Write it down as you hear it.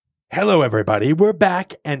Hello, everybody. We're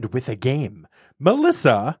back and with a game.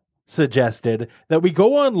 Melissa suggested that we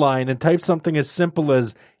go online and type something as simple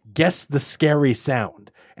as guess the scary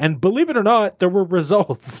sound. And believe it or not, there were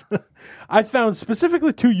results. I found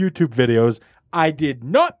specifically 2 YouTube videos. I did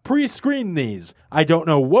not pre-screen these. I don't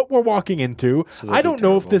know what we're walking into. I don't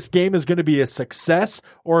know if this game is going to be a success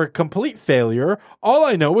or a complete failure. All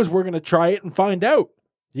I know is we're going to try it and find out.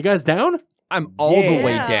 You guys down? I'm all the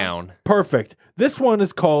way down. Perfect. This one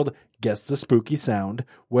is called Guess the Spooky Sound,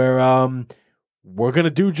 where we're going to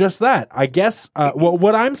do just that. I guess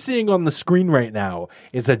what I'm seeing on the screen right now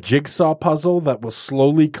is a jigsaw puzzle that will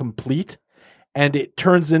slowly complete, and it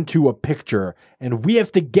turns into a picture. And we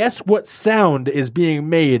have to guess what sound is being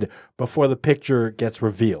made before the picture gets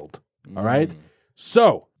revealed. All right?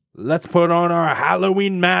 So, let's put on our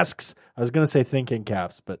Halloween masks. I was going to say thinking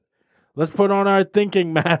caps, but let's put on our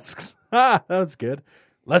thinking masks. That was good.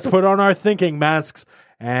 Let's put on our thinking masks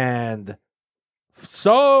and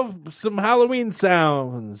solve some Halloween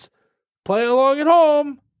sounds. Play along at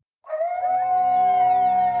home.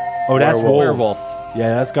 Oh, that's wolves. Werewolf.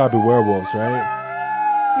 Yeah, that's got to be werewolves,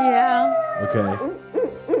 right? Yeah. Okay.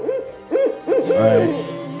 All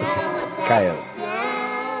right. Coyote.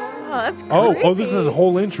 Oh, that's creepy. Oh, this is a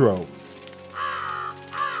whole intro.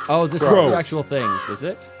 Oh, this is Crows. the actual things, is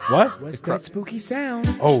it? What? What's that spooky sound?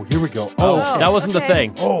 Oh, here we go. Oh, Oh, that wasn't the okay.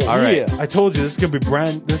 thing. oh, all right. I told you this is gonna be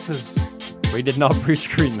brand. This is We did not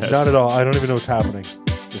pre-screen this. not at all. I don't even know what's happening.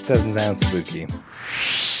 This doesn't sound spooky.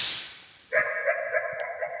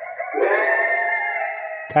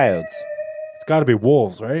 Coyotes. It's got to be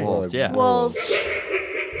wolves, right? Wolves, yeah. Wolves.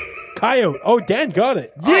 Coyote. Oh, Dan got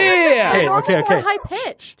it. Yeah! They're normally okay. more high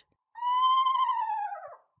pitched.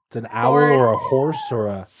 It's an owl or a Horse. horse or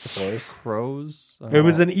a. Horse. Crows. It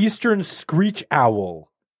was an eastern screech owl.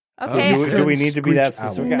 Okay. Do we need to be that Screech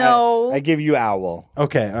owl. specific? No. I give you owl.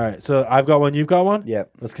 Okay, all right. So I've got one. You've got one.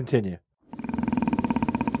 Yep. Let's continue.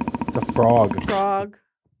 It's a frog. Frog.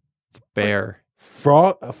 bear.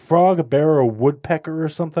 A frog, a bear, or a woodpecker or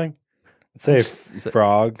something. Say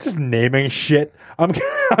frog. Just naming shit. I'm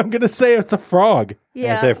gonna say it's a frog.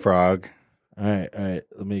 Yeah. I say frog. All right.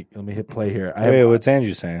 Let me hit play here. Wait, what's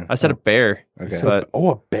Andrew saying? I said a bear. Okay. But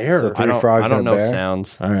a bear. So I three don't, frogs I don't and a know bear?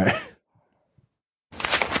 sounds. All right.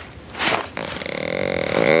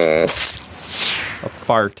 A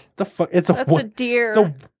fart. The fuck? It's a That's what? a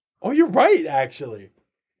deer. Oh, you're right. Actually,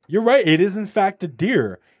 you're right. It is in fact a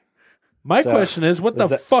deer. My So, question is, what the was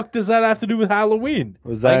that- fuck does that have to do with Halloween?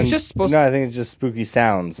 Was Like, that it's just supposed No, I think it's just spooky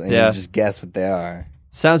sounds, and Yeah. you just guess what they are.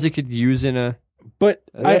 Sounds you could use in a... But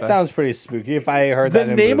That sounds pretty spooky. If I heard the that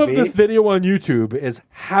in a name of movie, this video on YouTube is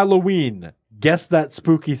Halloween. Guess that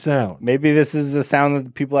spooky sound. maybe this is a sound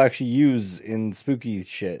that people actually use in spooky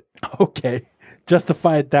shit. Okay,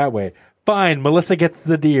 justify it that way. Fine. Melissa gets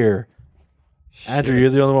the deer. Andrew,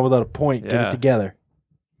 you're the only one without a point. Get Yeah. it together.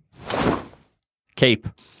 Cape.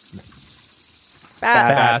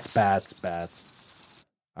 Bats. Bats.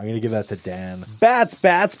 I'm gonna give that to Dan. Bats.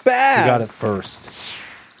 You got it first.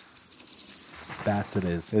 Bats it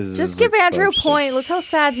is. Just give Andrew a point. Look how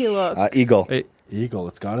sad he looks. Eagle. Wait, Eagle.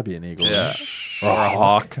 It's got to be an eagle. yeah. Or Or a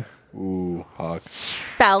hawk. Ooh, hawk.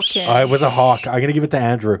 Falcon. It was a hawk. I'm gonna give it to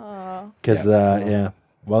Andrew because yeah.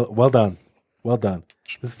 Well done. Well done.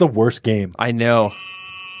 This is the worst game. I know.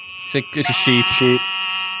 It's a sheep. Sheep.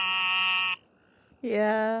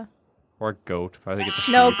 Yeah. Or a goat. I think it's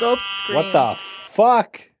a No, sheep. goats scream. What the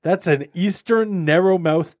fuck? That's an eastern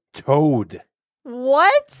narrowmouth toad.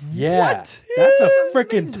 What? Yeah, that's a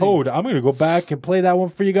freaking toad. I'm gonna go back and play that one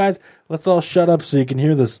for you guys. Let's all shut up so you can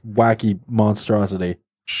hear this wacky monstrosity.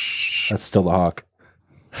 That's still the hawk.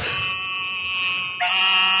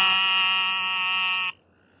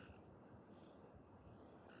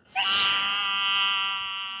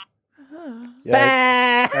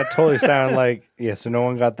 Yeah, that totally sounded like so no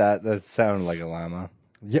one got that. That sounded like a llama.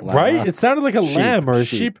 Yeah, Llama. right? It sounded like a Sheep, lamb or a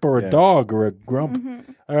sheep, sheep or a yeah. dog or a grump.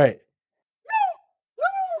 Mm-hmm. All right.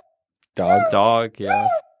 Dog. Dog, yeah.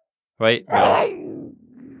 Wait, no.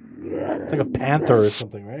 It's like a panther or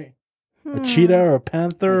something, right? A cheetah or a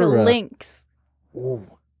panther? The or a- lynx. Ooh.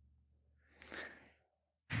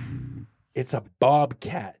 It's a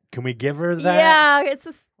bobcat. Can we give her that? Yeah, it's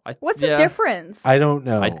a, what's the yeah. difference? I don't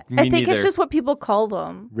know. Me I think neither. it's just what people call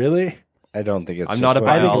them. Really? I don't think it's. I'm just not a what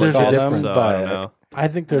I think there's a biologist, difference, so I but don't know. I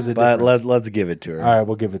think there's a but difference. let's give it to her. All right,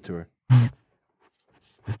 we'll give it to her.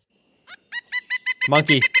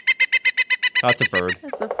 Monkey. That's a bird.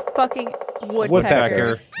 It's a fucking woodpecker.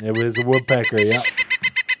 Woodpecker. It was a woodpecker, yeah.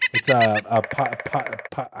 It's I don't know how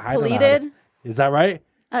to- Peleated? Is that right?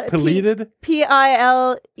 Peleated?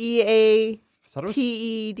 Pileated. thought it was,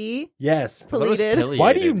 TED. Yes. I thought it was Deleted.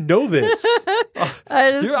 Why do you know this?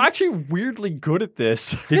 I just, You're actually weirdly good at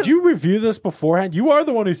this. Did you review this beforehand? You are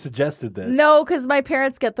the one who suggested this. no, because my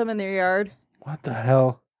parents get them in their yard. What the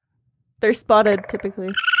hell? They're spotted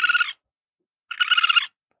typically.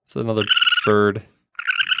 It's another bird.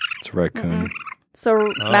 It's a raccoon. So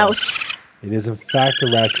mouse. It is in fact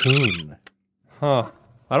a raccoon. Huh.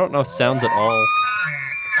 I don't know sounds at all.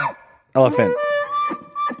 Elephant.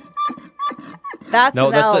 That's No,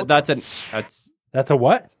 an elk. That's a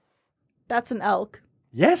what? That's an elk.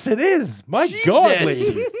 Yes, it is. My Jesus. God,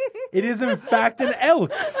 lady. It is in fact an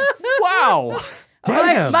elk. Wow.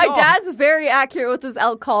 Damn. My dad's very accurate with his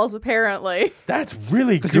elk calls, apparently. That's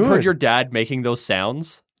really Because good. you've heard your dad making those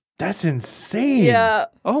sounds? That's insane. Yeah.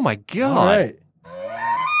 Oh my god. All right.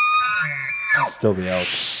 Still the elk.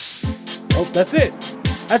 Oh, that's it.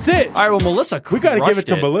 That's it. All right, well, Melissa We got to give it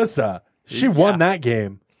to crushed Melissa. She won that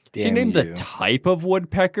game. She Damn named you. the type of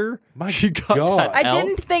woodpecker. My She got God. that I elk.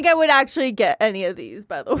 didn't think I would actually get any of these,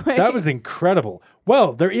 by the way. That was incredible.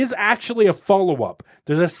 Well, there is actually a follow-up.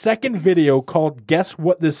 There's a second video called Guess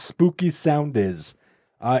What This Spooky Sound Is.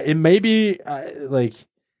 It may be,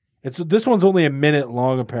 this one's only a minute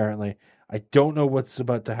long, apparently. I don't know what's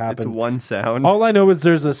about to It's happen. one sound. All I know is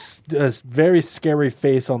there's a very scary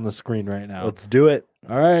face on the screen right now. Let's do it.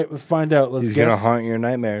 All right, we'll find out. Let's He's gonna guess. haunt your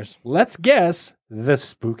nightmares. Let's guess the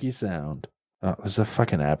spooky sound. Oh, there's a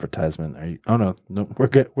fucking advertisement. Are you? Oh no, we're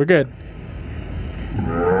good. We're good.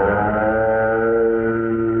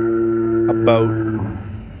 A boat.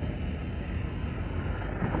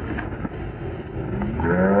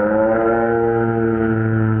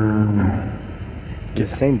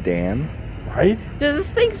 Is it saying Dan? Right? Does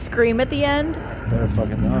this thing scream at the end? Better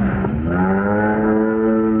fucking not.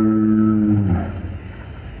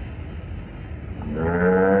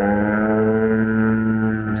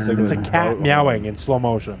 It's a cat meowing in slow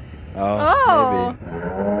motion. Oh,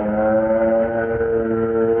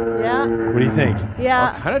 Yeah. What do you think?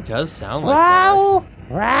 Yeah. Kind of does sound like Wow!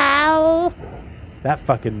 Wow! That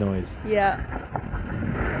fucking noise. Yeah.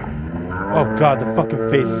 Oh god, the fucking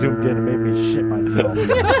face zoomed in and made me shit myself.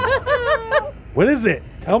 What is it?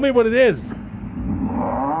 Tell me what it is. It's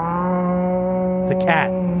a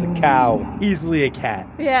cat. It's a cow. Easily a cat.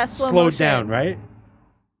 Yeah, slow Slowed motion. down, right?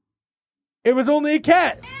 It was only a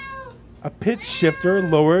cat. A pitch shifter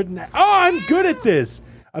lowered. Oh, I'm good at this.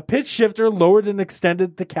 A pitch shifter lowered and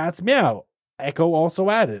extended the cat's meow. Echo also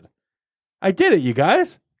added. I did it, you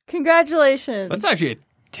guys. Congratulations. That's actually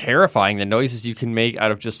terrifying, the noises you can make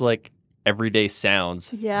out of just like everyday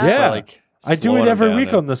sounds. Yeah. Yeah. Like, I do slowing it them every down week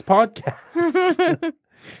and- on this podcast.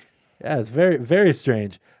 Yeah, it's very, very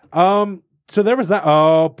strange. So there was that.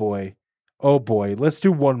 Oh boy. Let's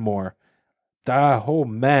do one more. Oh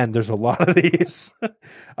man, there's a lot of these.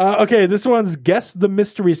 Okay, this one's Guess the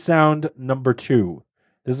Mystery Sound number 2.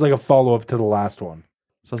 This is like a follow-up to the last one.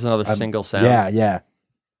 So that's another single sound. Yeah.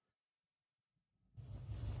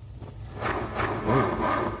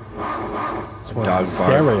 This one's dog bark.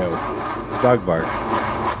 stereo. Dog bark.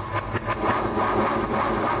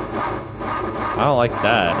 I don't like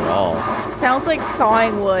that at all. Sounds like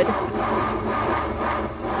sawing wood.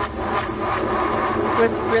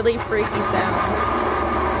 With really freaky sounds.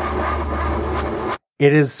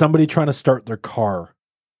 It is somebody trying to start their car.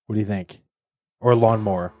 What do you think? Or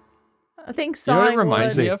lawnmower. I think You know what it sawing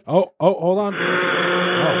reminds wood. me of? Oh, hold on.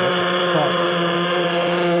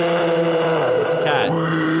 It's a cat.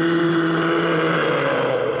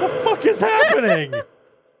 What the fuck is happening?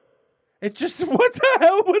 It just, what the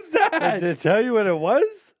hell was that? Did it tell you what it was?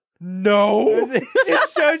 No. It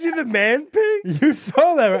just showed you the man pig? You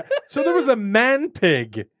saw that, right? So there was a man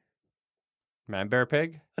pig. Man bear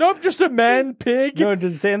pig? Nope, just a man pig. No,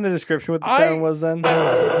 did it say in the description what the I- sound was then?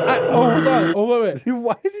 Hold on. Oh, wait.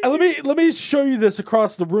 Why did Let me show you this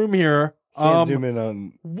across the room here. Can't zoom in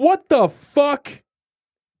on. What the fuck?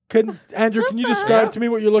 Andrew, can you describe to me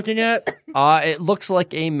what you're looking at? It looks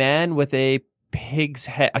like a man with a pig's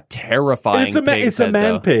head. A terrifying It's a pig's head,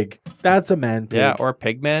 man though. pig. That's a man pig. Yeah, or a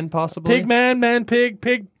pig man, possibly. pig man, pig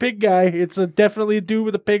guy. It's definitely a dude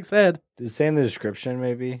with a pig's head. Did it say in the description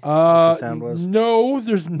maybe what the sound was? No,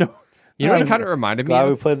 there's no. You know what it kind of reminded me Glad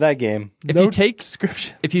we of? played that game. If no you take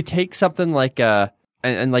description. if you take something like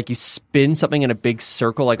and like you spin something in a big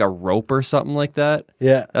circle like a rope or something like that,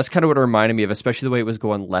 Yeah. that's kind of what it reminded me of, especially the way it was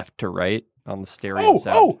going left to right on the stereo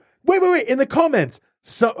sound. Wait. In the comments.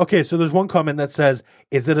 So there's one comment that says,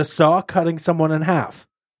 "Is it a saw cutting someone in half?"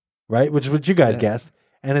 Right, which is what you guys guessed,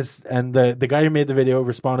 and the guy who made the video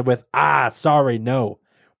responded with, sorry, no."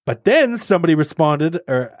 But then somebody responded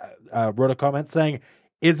or wrote a comment saying,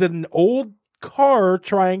 "Is it an old car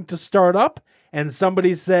trying to start up?" and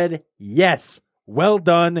somebody said, yes, well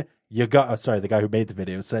done. You got, sorry, the guy who made the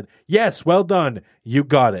video said, yes, well done. You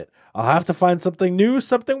got it. I'll have to find something new,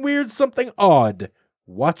 something weird, something odd.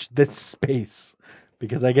 Watch this space,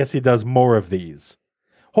 because I guess he does more of these.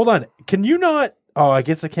 Hold on. Can you not? Oh, I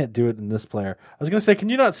guess I can't do it in this player. I was going to say, can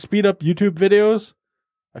you not speed up YouTube videos?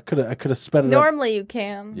 I could have sped it up. Normally you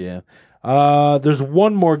can. Yeah. There's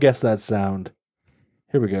one more Guess That Sound.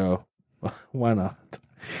 Here we go. Why not?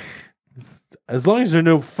 As long as there's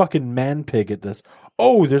no fucking man pig at this.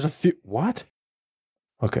 Oh, there's a few. What?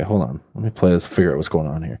 Okay, hold on. Let me play this, figure out what's going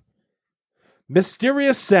on here.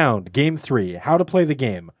 Mysterious Sound, Game 3. How to play the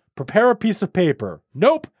game. Prepare a piece of paper.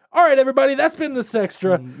 Nope. All right, everybody, that's been this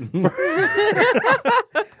extra.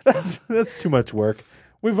 That's too much work.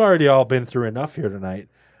 We've already all been through enough here tonight.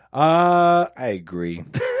 I agree.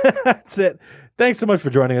 That's it. Thanks so much for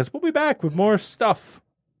joining us. We'll be back with more stuff.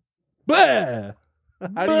 Blah!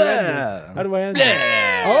 How do you end it? How do I end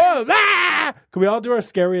it? Oh, blah! Can we all do our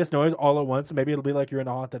scariest noise all at once? Maybe it'll be like you're in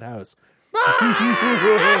a haunted house.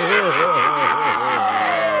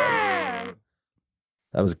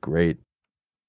 That was great.